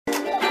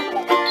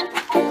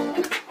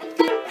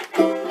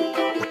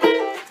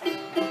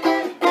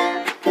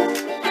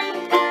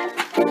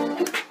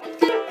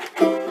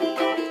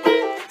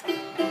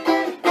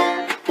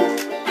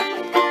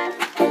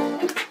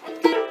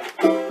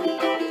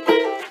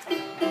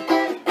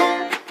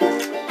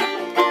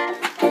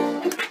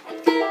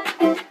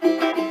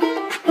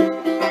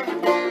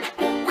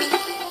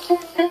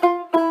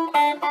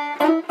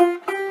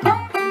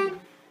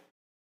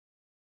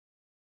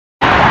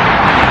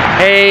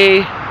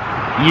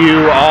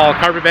you all.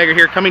 Carpetbagger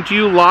here, coming to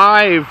you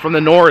live from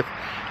the north,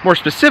 more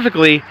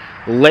specifically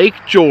Lake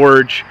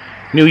George,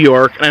 New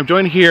York. And I'm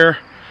joined here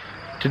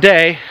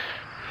today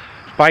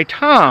by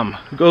Tom.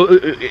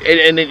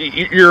 And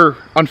you're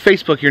on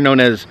Facebook, you're known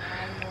as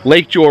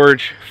Lake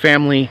George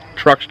Family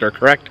Truckster,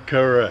 correct?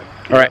 Correct.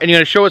 All right, and you're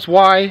going to show us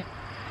why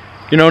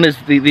you're known as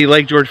the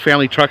Lake George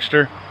Family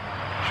Truckster?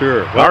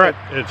 Sure. Well, all right.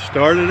 It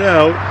started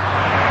out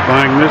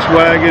buying this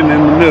wagon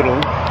in the middle,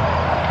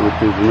 which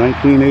is a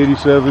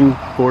 1987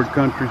 Ford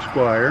Country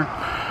Squire.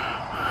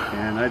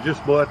 And I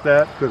just bought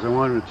that because I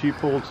wanted a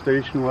cheap old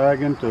station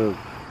wagon to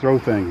throw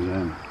things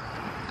in.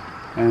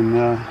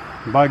 And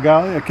by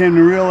golly, I came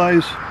to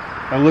realize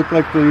I looked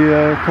like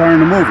the car in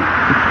the movie.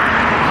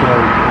 So,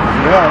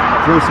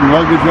 yeah, throw some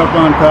luggage up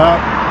on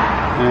top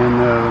and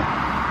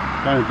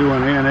kind of do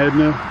an Aunt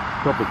Edna,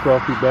 a couple of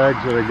coffee bags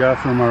that I got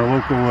from our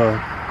local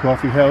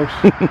coffee house.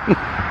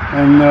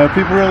 And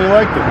people really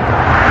liked it.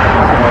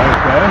 So,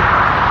 okay.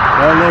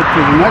 That led to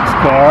the next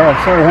car. I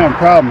started having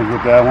problems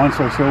with that one,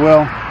 so I said,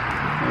 well,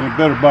 I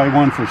better buy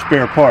one for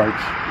spare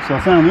parts. So I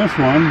found this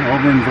one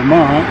over in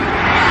Vermont,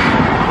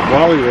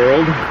 Wally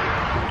World.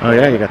 Oh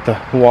yeah, you got the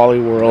Wally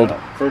World.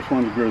 First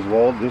one's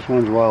Griswold, this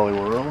one's Wally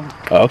World.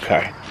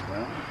 Okay.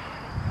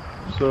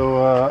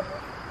 So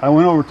I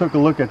went over, took a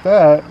look at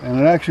that, and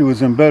it actually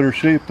was in better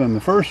shape than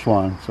the first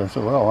one. So I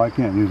said, well, I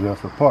can't use that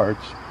for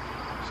parts.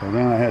 So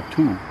then I had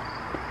two.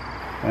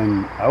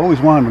 And I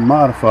always wanted to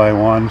modify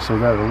one so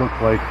that it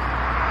looked like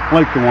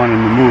the one in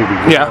the movie.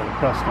 Yeah. The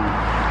custom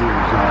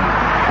gears on it.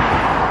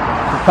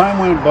 The time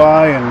went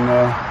by, and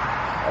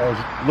I was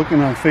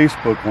looking on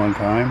Facebook one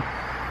time,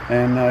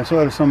 and I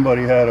saw that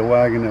somebody had a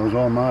wagon that was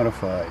all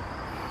modified.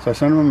 So I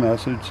sent him a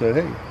message, said,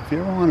 hey, if you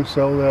ever want to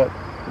sell that,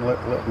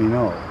 let me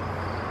know.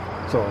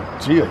 So,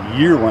 gee, a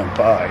year went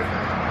by,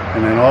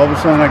 and then all of a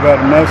sudden I got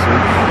a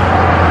message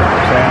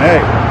saying,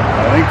 hey,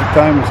 I think the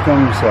time has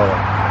come to sell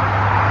it.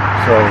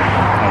 So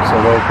I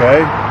said,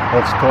 okay,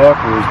 let's talk.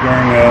 It was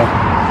during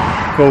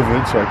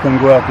COVID, so I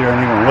couldn't go out there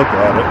and even look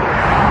at it.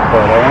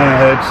 But I went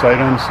ahead,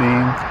 sight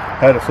unseen,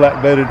 had it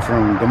flatbedded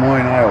from Des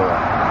Moines, Iowa.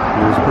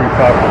 It was pretty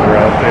popular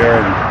out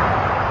there,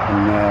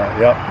 and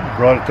yep,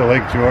 brought it to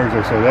Lake George.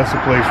 I said, that's the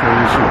place where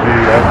we should be.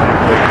 I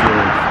think Lake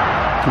George,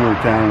 tour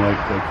town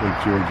like Lake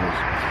George is.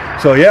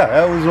 So yeah,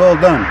 that was all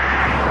done.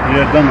 We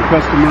had done the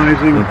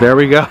customizing. There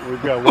we go.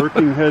 We've got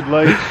working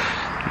headlights.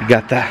 You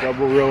got that.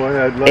 Double row of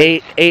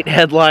headlights. Eight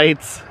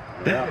headlights.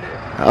 Yeah.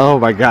 Oh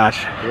my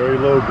gosh. Very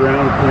low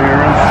ground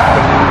clearance.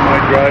 Coming in my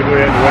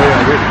driveway anyway.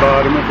 I hit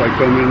bottom if I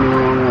come in the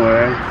wrong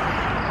way.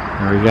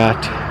 There we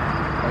got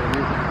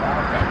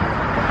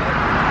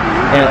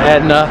and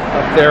Edna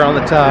up there on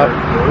the top.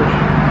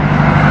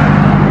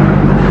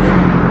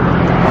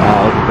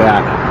 Oh, look at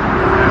that.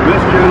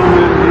 This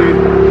gentleman,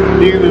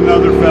 he and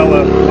another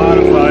fella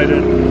modified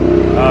it,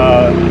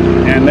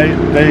 and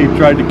they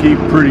tried to keep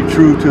pretty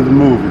true to the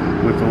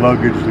movie with the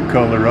luggage, the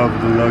color of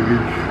the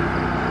luggage.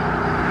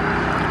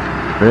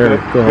 Very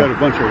cool. Got a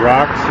bunch of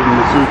rocks in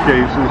the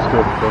suitcases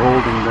to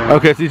hold them down.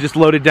 Okay, so you just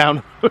loaded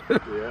down.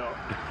 Yeah.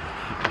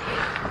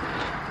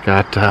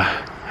 Got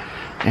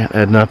Aunt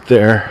Edna up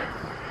there.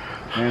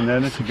 And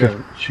then it's got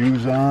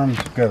shoes on.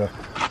 It's got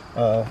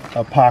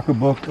a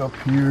pocketbook up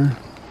here.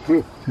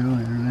 Too,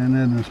 and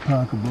then this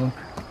pocketbook.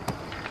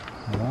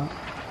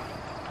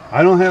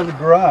 I don't have a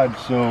garage,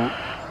 so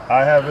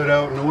I have it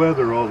out in the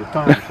weather all the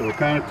time. So it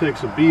kind of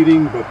takes a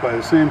beating, but by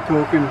the same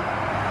token,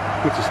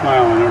 puts a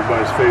smile on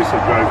everybody's face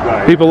that drives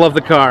by. People love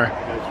the car.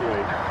 That's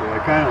right. So I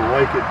kind of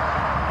like it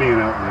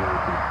being out in the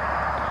open.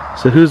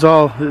 So who's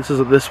all?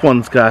 This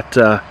one's got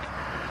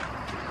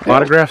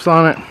autographs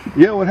on it.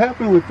 Yeah, what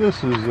happened with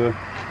this is the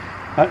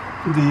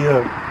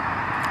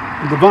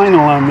vinyl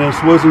on this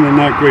wasn't in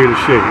that great a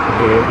shape,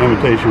 the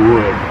imitation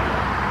wood,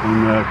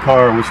 and the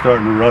car was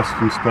starting to rust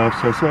and stuff.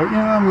 So I said, you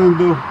know, I'm going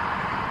to do.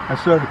 I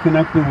started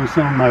connecting with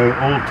some of my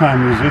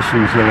old-time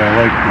musicians that I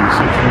liked in the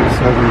 60s,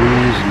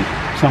 70s, and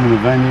some of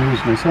the venues.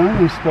 And I said, I'm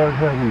going to start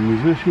having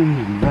musicians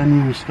and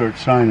venues start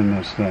signing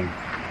this thing,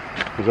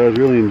 because I was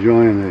really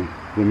enjoying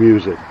the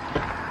music.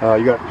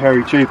 You got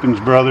Harry Chapin's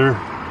brother.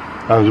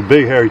 I was a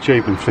big Harry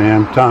Chapin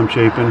fan, Tom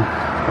Chapin,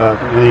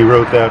 and he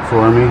wrote that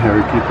for me,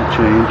 Harry Keep It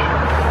Change.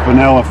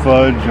 Vanilla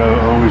Fudge, I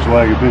always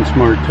liked. Vince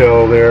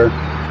Martell there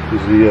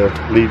is the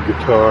lead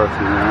guitar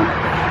for that.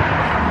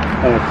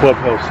 Club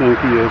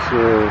Helsinki is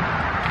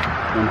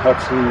in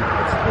Hudson.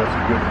 That's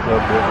a good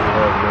club that we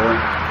have there.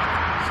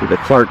 See the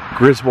Clark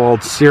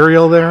Griswold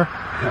cereal there?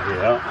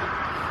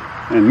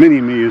 Yeah. And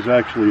Mini Me is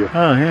actually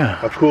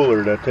a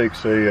cooler that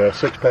takes a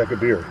 6-pack of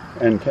beer,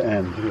 end to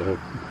end,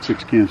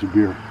 6 cans of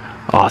beer.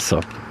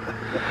 Awesome.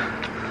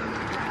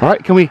 All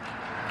right, can we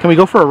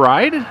go for a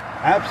ride?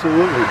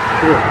 Absolutely,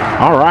 sure.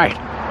 All right.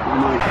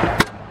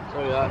 So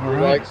you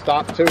like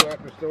stop 2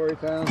 after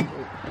Storytown?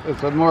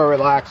 It's a more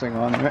relaxing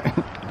one, right?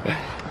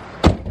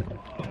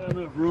 Have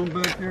enough room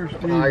back there,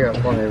 Steve? I got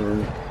plenty of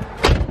room.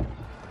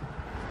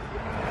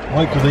 I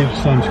like to leave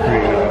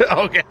sunscreen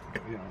out. Okay.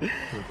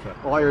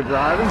 While you're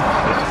driving?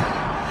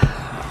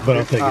 but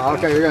I'll take it down.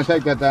 Okay, you're gonna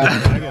take that down.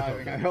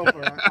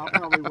 I'll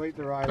probably wait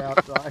to ride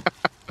outside.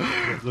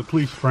 The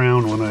police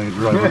frown when I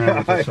drive around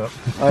with this up.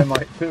 I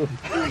might too.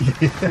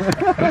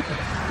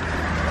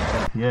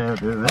 Yeah,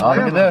 dude. Oh, look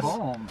at this.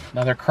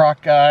 Another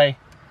croc guy.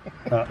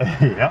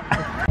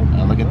 Yeah.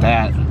 Oh, look at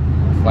that.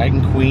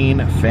 Wagon Queen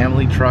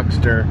family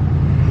truckster.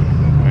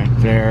 Right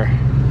there.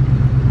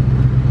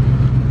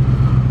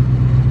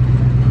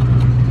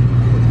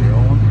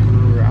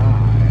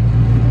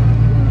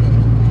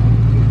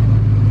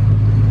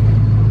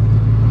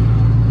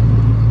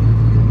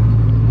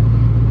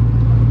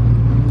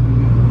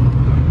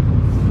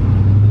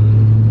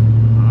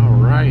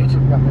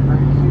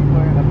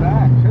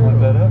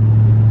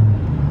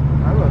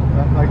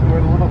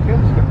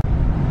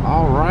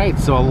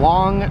 So a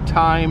long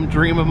time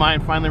dream of mine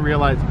finally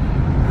realized,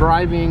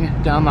 driving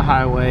down the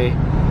highway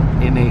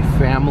in a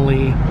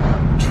family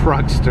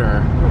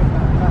truckster.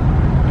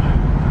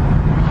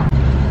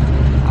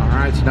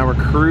 Alright, so now we're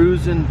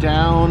cruising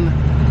down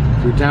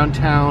through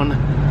downtown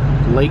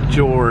Lake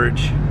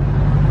George.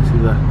 See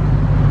the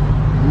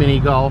mini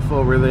golf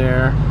over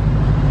there.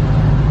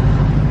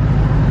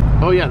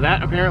 Oh yeah,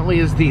 that apparently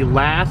is the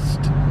last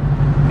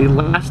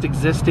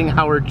existing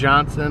Howard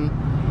Johnson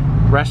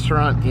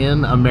restaurant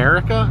in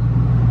America.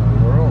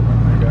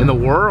 In the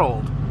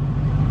world.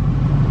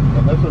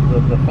 And this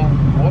is the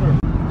fun water.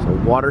 So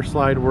water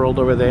slide world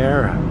over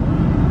there,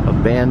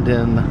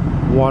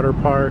 abandoned water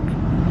park.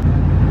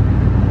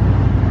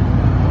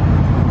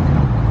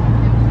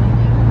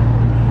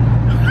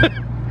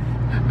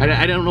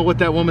 I don't know what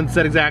that woman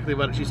said exactly,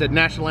 but she said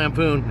National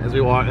Lampoon as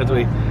we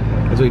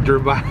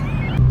drove by.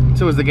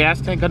 So is the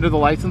gas tank under the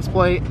license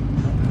plate?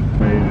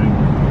 Amazing.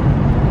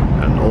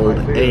 An old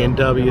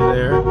A&W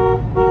there.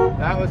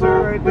 That was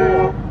her right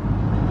there.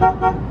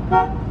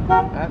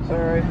 That's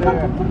her right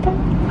there.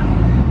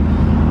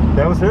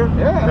 That was her?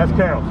 Yeah. That's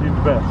Carol. She's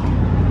the best.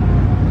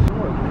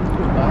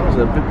 There's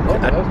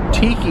a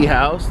tiki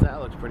house. That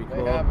looks pretty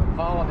cool. They have a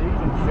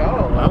Polynesian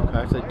show.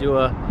 Okay, so they do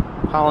a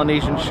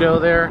Polynesian show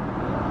there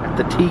at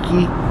the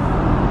tiki.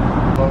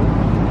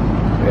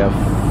 We have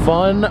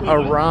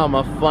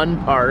Fun-A-Rama Fun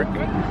Park.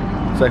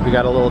 Looks like we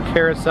got a little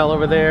carousel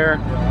over there,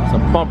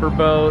 some bumper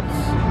boats,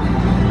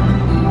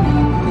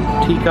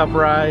 teacup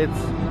rides.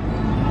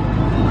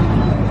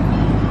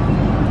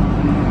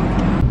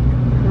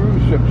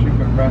 Cruise ships you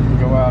can rent and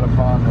go out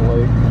upon the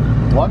lake.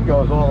 One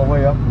goes all the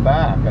way up and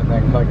back. I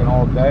think it's like an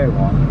all-day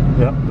one.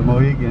 Yep, the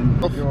Mohegan.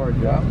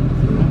 Georgia.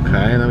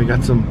 Okay, and then we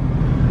got some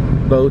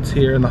boats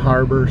here in the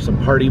harbor, some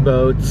party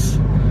boats.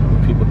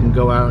 People can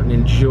go out and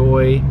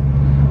enjoy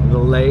the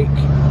lake.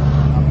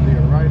 Up to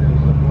your right is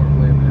the Fort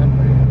William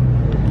Henry.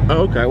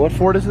 Oh, okay, what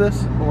fort is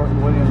this? Fort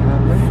William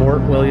Henry.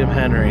 Fort William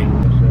Henry.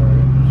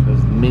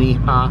 There's Mini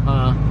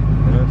Ha-Ha.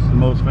 That's the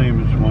most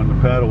famous one,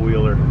 the paddle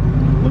wheeler.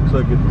 Looks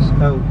like it's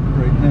out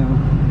right now.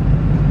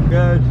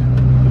 Guys.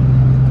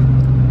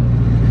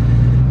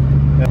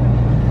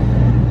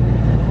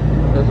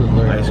 This is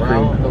like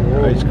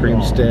ice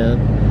cream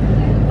stand.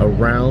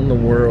 Around the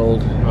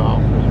world. Oh,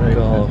 right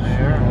golf.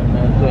 there. And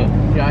there's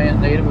a giant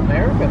Native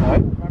American.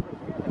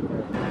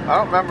 I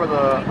don't remember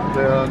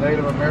the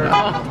Native American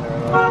in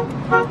there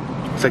though.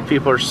 Looks like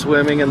people are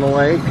swimming in the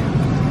lake.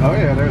 Oh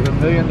yeah, there's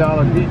 $1 million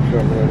beach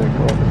over there. They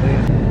call it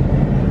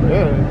the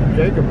Yeah,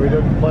 Jacob, we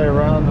didn't play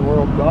around the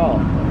world golf.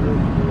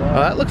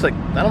 That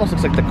almost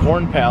looks like the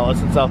Corn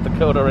Palace in South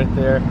Dakota right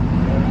there.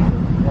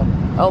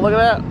 Oh, look at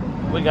that.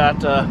 We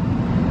got a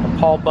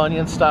Paul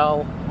Bunyan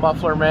style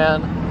muffler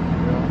man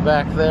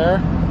back there.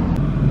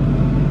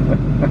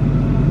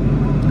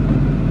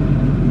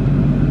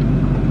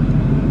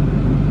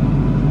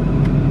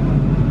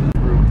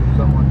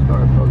 Someone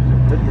started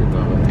posting pictures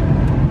of it.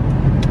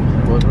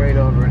 It was right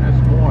over in this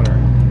corner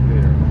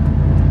here.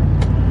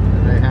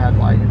 And they had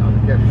like, you know,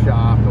 gift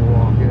shop to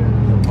walk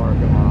in the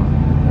parking lot.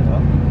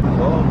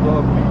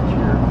 Dog beach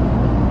here.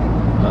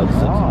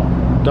 It's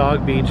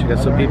dog beach. I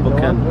guess so people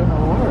can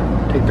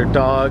take their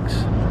dogs.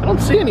 I don't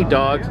see any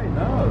dogs.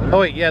 Oh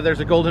wait, yeah, there's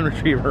a golden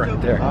retriever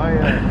right there. Oh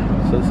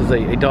yeah. So this is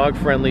a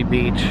dog-friendly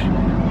beach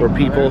where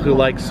people who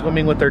like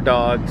swimming with their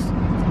dogs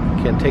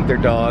can take their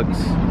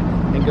dogs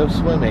and go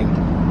swimming.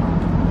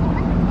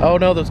 Oh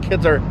no, those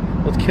kids are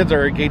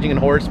engaging in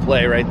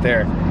horseplay right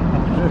there.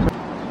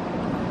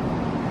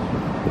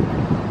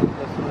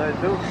 They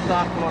do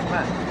stock on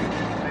that.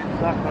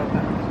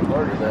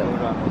 There's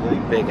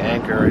that big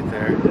anchor right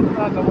there. It's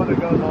not the one that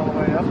goes all the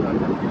way up.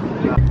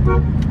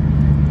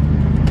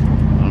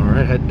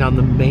 Alright, heading down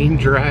the main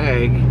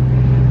drag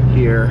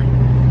here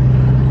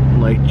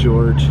in Lake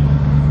George. You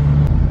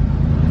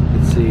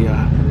can see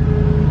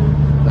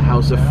the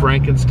House of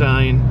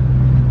Frankenstein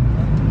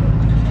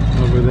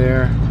over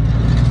there.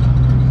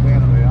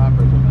 Phantom of the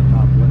Opera's in the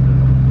top window.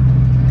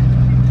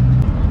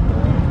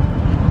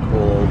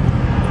 Cool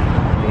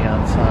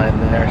neon sign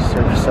there,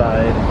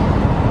 Surfside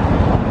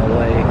on the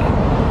lake.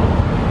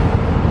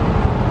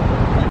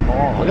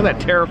 Look at that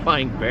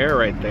terrifying bear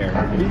right there.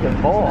 He can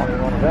fall at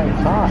any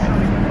time.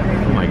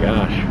 Oh my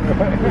gosh.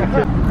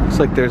 Looks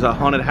like there's a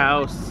haunted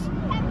house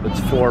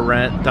that's for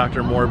rent.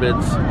 Dr.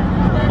 Morbid's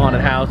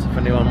haunted house. If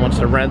anyone wants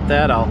to rent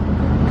that, I'll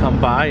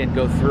come by and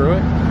go through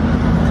it.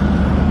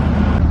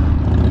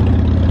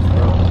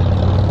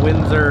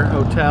 Windsor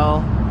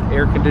Hotel,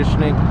 air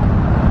conditioning.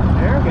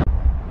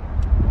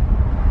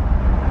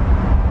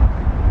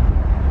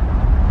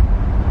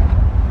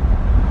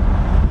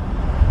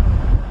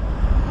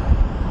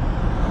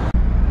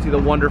 See the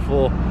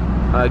wonderful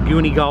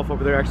Goonie Golf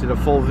over there. Actually did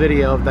a full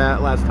video of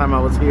that last time I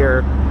was here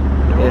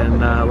in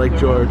Lake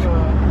George.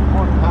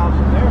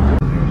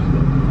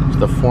 It's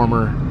the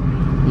former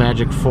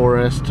Magic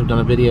Forest. I've done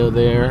a video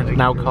there. It's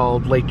now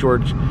called Lake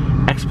George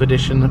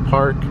Expedition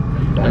Park.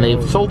 And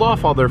they've sold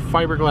off all their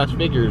fiberglass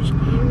figures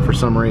for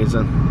some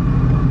reason.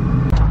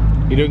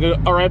 You doing good?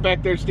 All right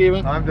back there,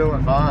 Steven? I'm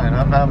doing fine.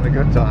 I'm having a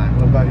good time.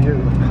 What about you?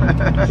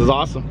 This is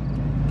awesome.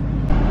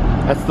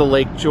 That's the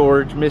Lake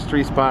George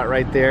mystery spot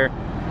right there.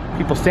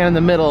 People stand in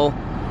the middle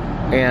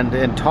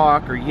and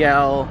talk or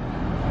yell,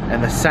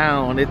 and the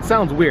sound, it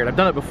sounds weird. I've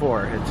done it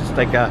before. It's just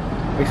like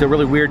makes a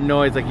really weird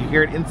noise, like you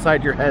hear it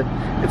inside your head.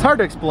 It's hard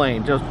to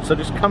explain. So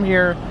just come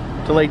here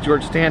to Lake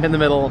George, stand in the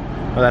middle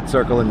of that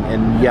circle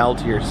and yell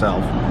to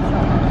yourself.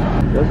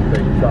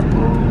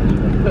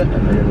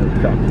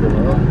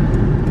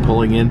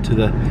 Pulling into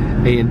the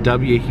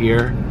A&W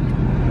here,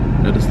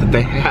 notice that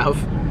they have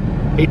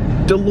a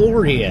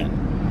DeLorean,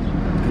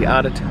 the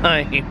out of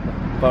time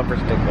bumper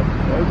sticker.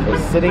 So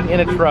sitting in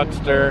a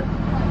Truckster,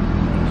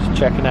 just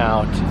checking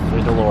out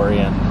the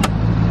DeLorean.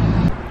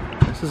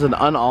 This is an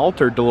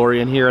unaltered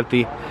DeLorean here at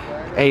the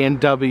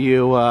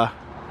A&W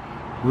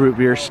root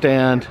beer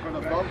stand.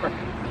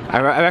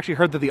 I've actually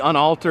heard that the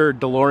unaltered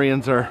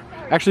DeLoreans are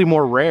actually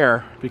more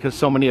rare because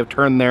so many have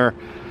turned their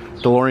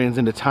DeLoreans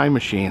into time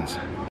machines.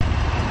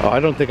 Oh, I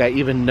don't think I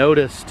even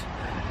noticed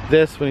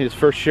this when he was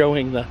first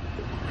showing the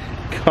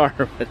car,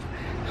 but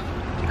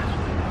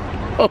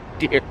oh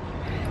dear,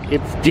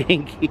 it's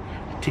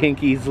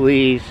Dinky's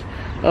leash.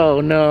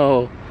 Oh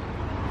no,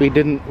 we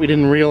didn't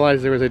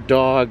realize there was a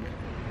dog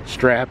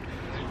strapped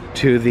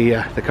to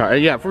the car.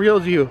 Yeah, for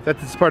real, you,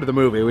 that's part of the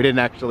movie. We didn't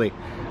actually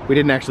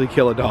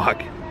kill a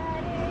dog.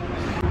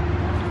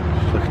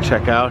 Look,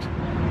 check out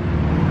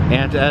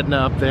Aunt Edna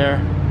up there.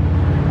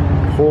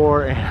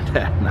 Poor Aunt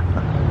Edna.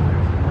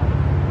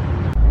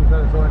 You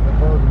said it's only been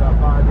closed about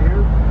 5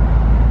 years?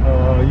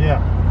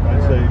 Yeah,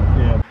 I'd say,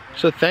 yeah.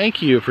 So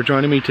thank you for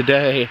joining me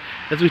today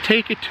as we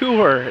take a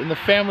tour in the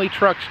family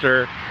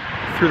Truckster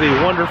through the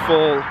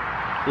wonderful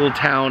little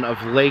town of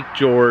Lake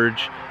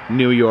George,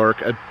 New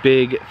York. A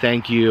big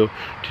thank you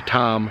to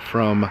Tom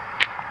from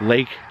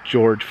Lake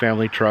George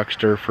Family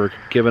Truckster for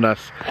giving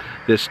us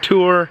this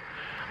tour.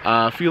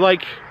 If you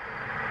like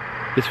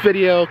this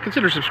video,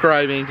 consider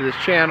subscribing to this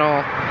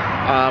channel.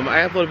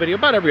 I upload a video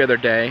about every other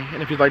day,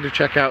 and if you'd like to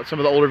check out some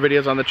of the older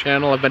videos on the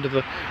channel, I've been to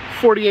the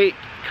 48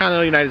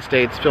 continental United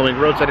States filming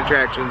roadside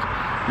attractions,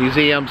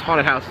 museums,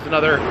 haunted houses, and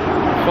other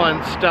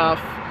fun stuff.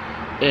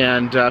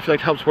 And if you'd like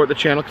to help support the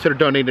channel, consider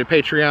donating to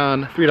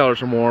Patreon.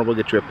 $3 or more will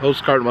get you a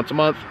postcard once a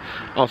month.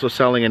 Also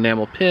selling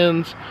enamel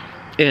pins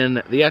in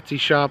the Etsy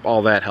shop.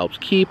 All that helps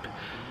keep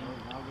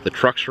the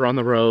Truckster on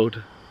the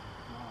road,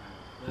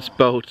 this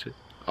boat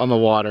on the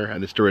water,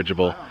 and this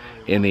dirigible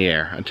in the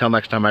air. Until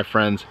next time, my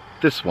friends,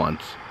 this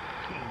one's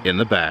in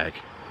the bag.